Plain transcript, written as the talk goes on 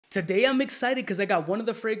Today I'm excited because I got one of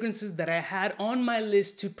the fragrances that I had on my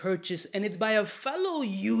list to purchase, and it's by a fellow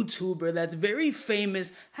YouTuber that's very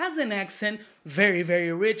famous, has an accent, very,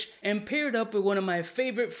 very rich, and paired up with one of my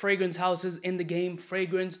favorite fragrance houses in the game,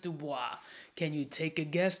 Fragrance Du Bois. Can you take a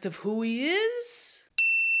guess of who he is?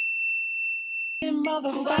 We're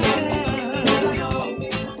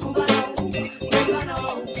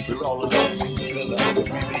all alone in the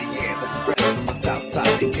yeah, best friends from the south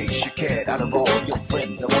side. In case you cared, out of all your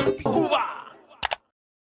friends, I want to be Cuba.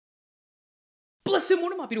 Blessing,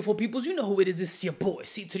 one of my beautiful peoples, you know who it is. It's your boy,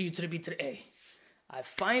 C to the U to the B to the A. I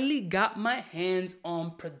finally got my hands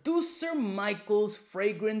on Producer Michael's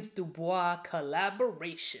Fragrance Du Bois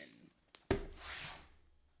collaboration.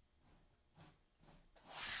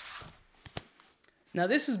 Now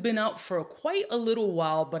this has been out for quite a little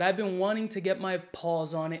while, but I've been wanting to get my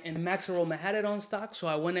paws on it, and Max Aroma had it on stock, so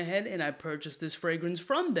I went ahead and I purchased this fragrance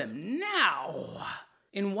from them. Now,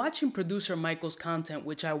 in watching Producer Michael's content,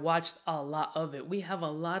 which I watched a lot of it, we have a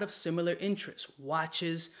lot of similar interests: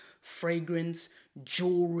 watches, fragrance,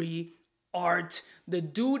 jewelry, art. The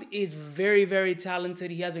dude is very, very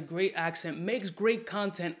talented. He has a great accent, makes great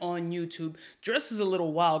content on YouTube, dresses a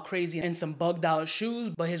little wild, crazy, and some bugged out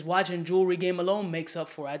shoes, but his watch and jewelry game alone makes up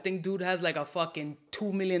for it. I think dude has like a fucking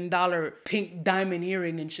 $2 million pink diamond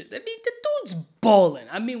earring and shit. I mean, the dude's ballin'.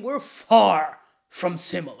 I mean, we're far from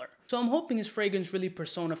similar. So I'm hoping his fragrance really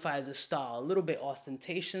personifies his style. A little bit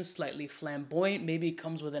ostentatious, slightly flamboyant. Maybe it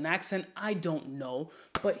comes with an accent. I don't know.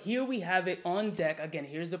 But here we have it on deck. Again,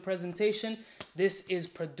 here's the presentation. This is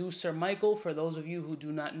Producer Michael. For those of you who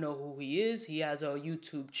do not know who he is, he has a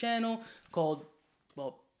YouTube channel called,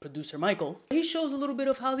 well, Producer Michael. He shows a little bit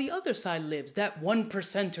of how the other side lives, that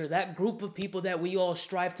 1%er, that group of people that we all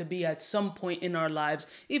strive to be at some point in our lives,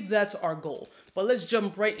 if that's our goal. But let's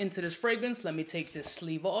jump right into this fragrance. Let me take this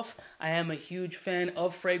sleeve off. I am a huge fan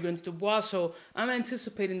of Fragrance Du Bois, so I'm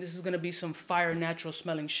anticipating this is gonna be some fire, natural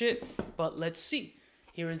smelling shit, but let's see.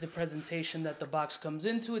 Here is the presentation that the box comes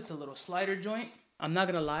into. It's a little slider joint. I'm not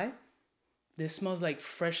gonna lie, this smells like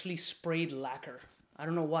freshly sprayed lacquer. I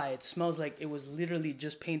don't know why. It smells like it was literally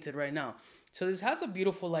just painted right now. So this has a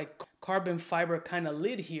beautiful like carbon fiber kind of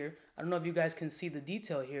lid here. I don't know if you guys can see the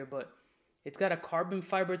detail here, but it's got a carbon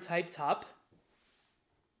fiber type top.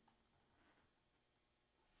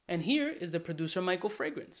 And here is the Producer Michael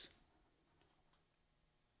fragrance.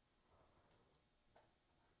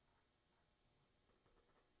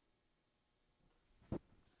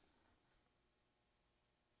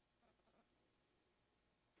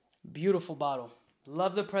 Beautiful bottle.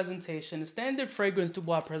 Love the presentation. Standard Fragrance Du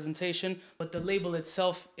Bois presentation, but the label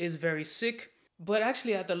itself is very sick. But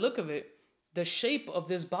actually, at the look of it, the shape of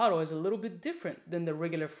this bottle is a little bit different than the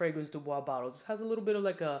regular Fragrance Du Bois bottles. It has a little bit of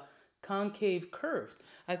like a concave curve.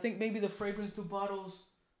 I think maybe the Fragrance Du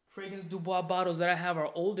Bois bottles that I have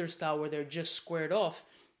are older style where they're just squared off.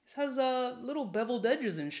 This has little beveled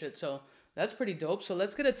edges and shit, so that's pretty dope. So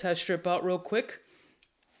let's get a test strip out real quick.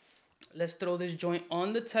 Let's throw this joint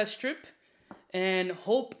on the test strip and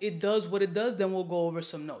hope it does what it does. Then we'll go over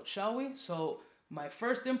some notes, shall we? So my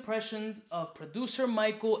first impressions of Producer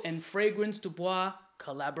Michael and Fragrance Du Bois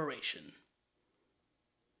collaboration.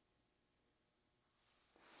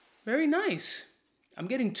 Very nice. I'm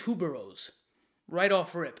getting tuberose right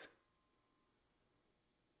off rip.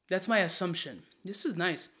 That's my assumption. This is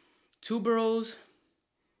nice. Tuberose,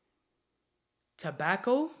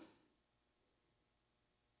 tobacco,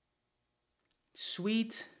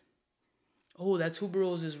 sweet. Oh, that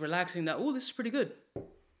tuberose is relaxing. Oh, this is pretty good.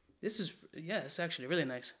 This is, yeah, it's actually really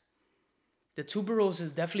nice. The tuberose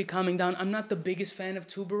is definitely calming down. I'm not the biggest fan of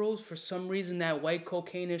tuberose. For some reason, that white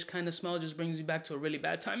cocaine-ish kind of smell just brings you back to a really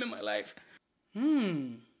bad time in my life.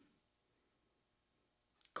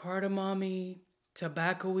 Cardamom-y,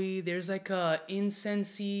 tobacco-y. There's like a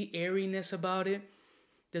incense-y airiness about it.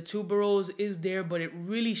 The tuberose is there, but it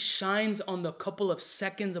really shines on the couple of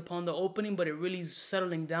seconds upon the opening, but it really is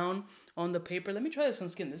settling down on the paper. Let me try this on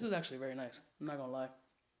skin. This is actually very nice. I'm not gonna lie.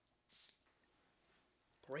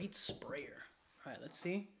 Great sprayer. All right, let's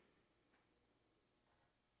see.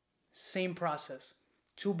 Same process.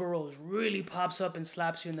 Tuberose really pops up and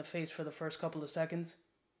slaps you in the face for the first couple of seconds.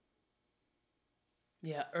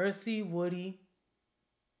 Yeah, earthy, woody,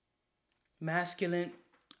 masculine.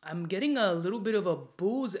 I'm getting a little bit of a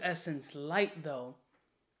booze essence light though.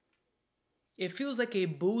 It feels like a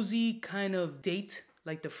boozy kind of date,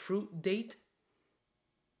 like the fruit date.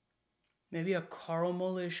 Maybe a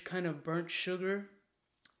caramelish kind of burnt sugar.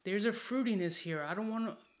 There's a fruitiness here. I don't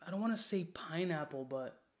want to say pineapple,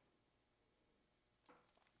 but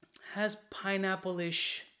has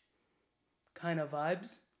pineapple-ish kind of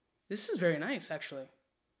vibes. This is very nice, actually.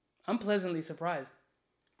 I'm pleasantly surprised.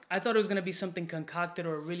 I thought it was going to be something concocted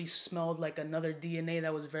or really smelled like another DNA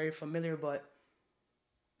that was very familiar, but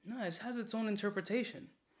no, it has its own interpretation.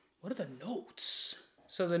 What are the notes?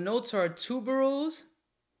 So the notes are tuberose,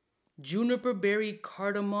 juniper berry,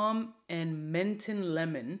 cardamom, and menthol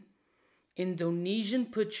lemon, Indonesian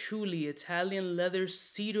patchouli, Italian leather,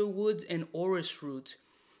 cedar woods, and orris root,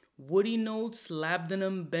 woody notes,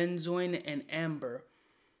 labdanum, benzoin, and amber.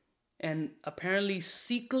 And apparently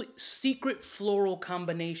secret floral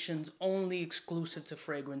combinations only exclusive to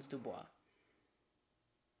Fragrance du Bois.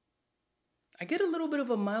 I get a little bit of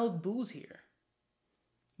a mild booze here.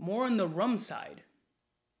 More on the rum side.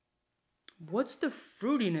 What's the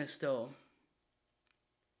fruitiness though?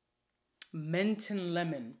 Menthol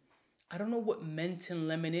lemon. I don't know what menthol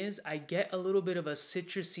lemon is. I get a little bit of a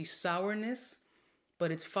citrusy sourness,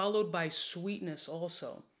 but it's followed by sweetness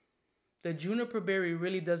also. The juniper berry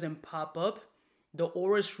really doesn't pop up. The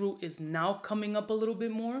orris root is now coming up a little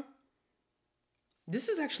bit more. This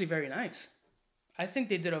is actually very nice. I think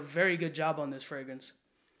they did a very good job on this fragrance.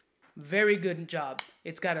 Very good job.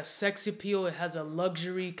 It's got a sex appeal. It has a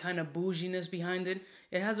luxury kind of bouginess behind it.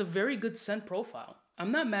 It has a very good scent profile.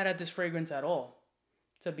 I'm not mad at this fragrance at all,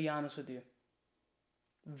 to be honest with you.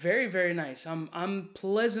 Very, very nice. I'm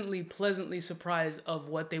pleasantly surprised of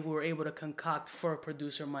what they were able to concoct for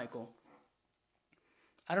producer Michael.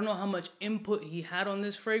 I don't know how much input he had on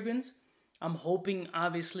this fragrance. I'm hoping,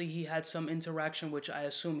 obviously, he had some interaction, which I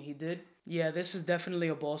assume he did. Yeah, this is definitely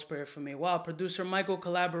a ball sprayer for me. Wow, producer Michael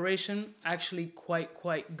collaboration, actually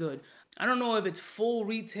quite good. I don't know if it's full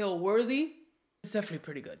retail worthy. It's definitely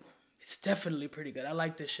pretty good. It's definitely pretty good. I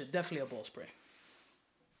like this shit. Definitely a ball spray.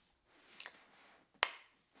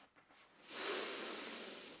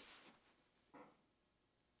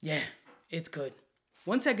 Yeah, it's good.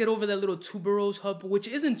 Once I get over that little tuberose hub, which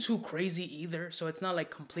isn't too crazy either, so it's not like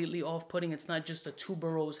completely off-putting. It's not just a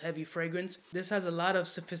tuberose heavy fragrance. This has a lot of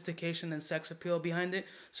sophistication and sex appeal behind it.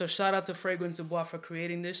 So shout out to Fragrance du Bois for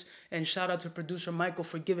creating this, and shout out to producer Michael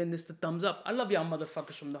for giving this the thumbs up. I love y'all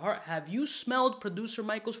motherfuckers from the heart. Have you smelled producer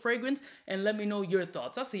Michael's fragrance? And let me know your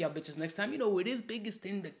thoughts. I'll see y'all bitches next time. You know it is biggest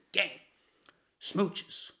in the game.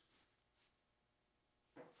 Smooches.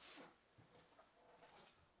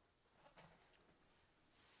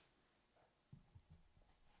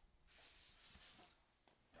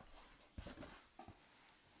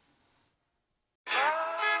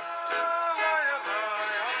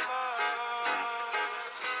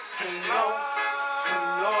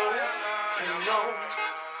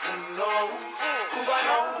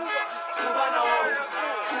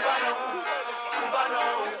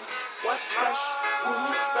 What's fresh?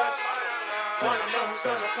 Who's best? Wanna know who's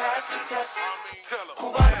gonna pass the test?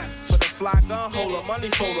 For the fly gun holder, money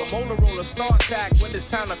folder, motor roller, star attack when it's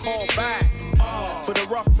time to call back. For the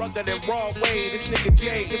rough, rugged, and raw way, this nigga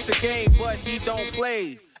Jay, it's a game, but he don't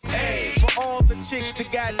play. Hey, for all the chicks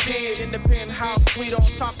that got dead in the penthouse suite on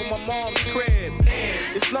top of my mom's crib.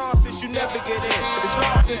 It's nonsense you never get in. It's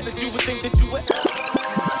nonsense that you would think that you would.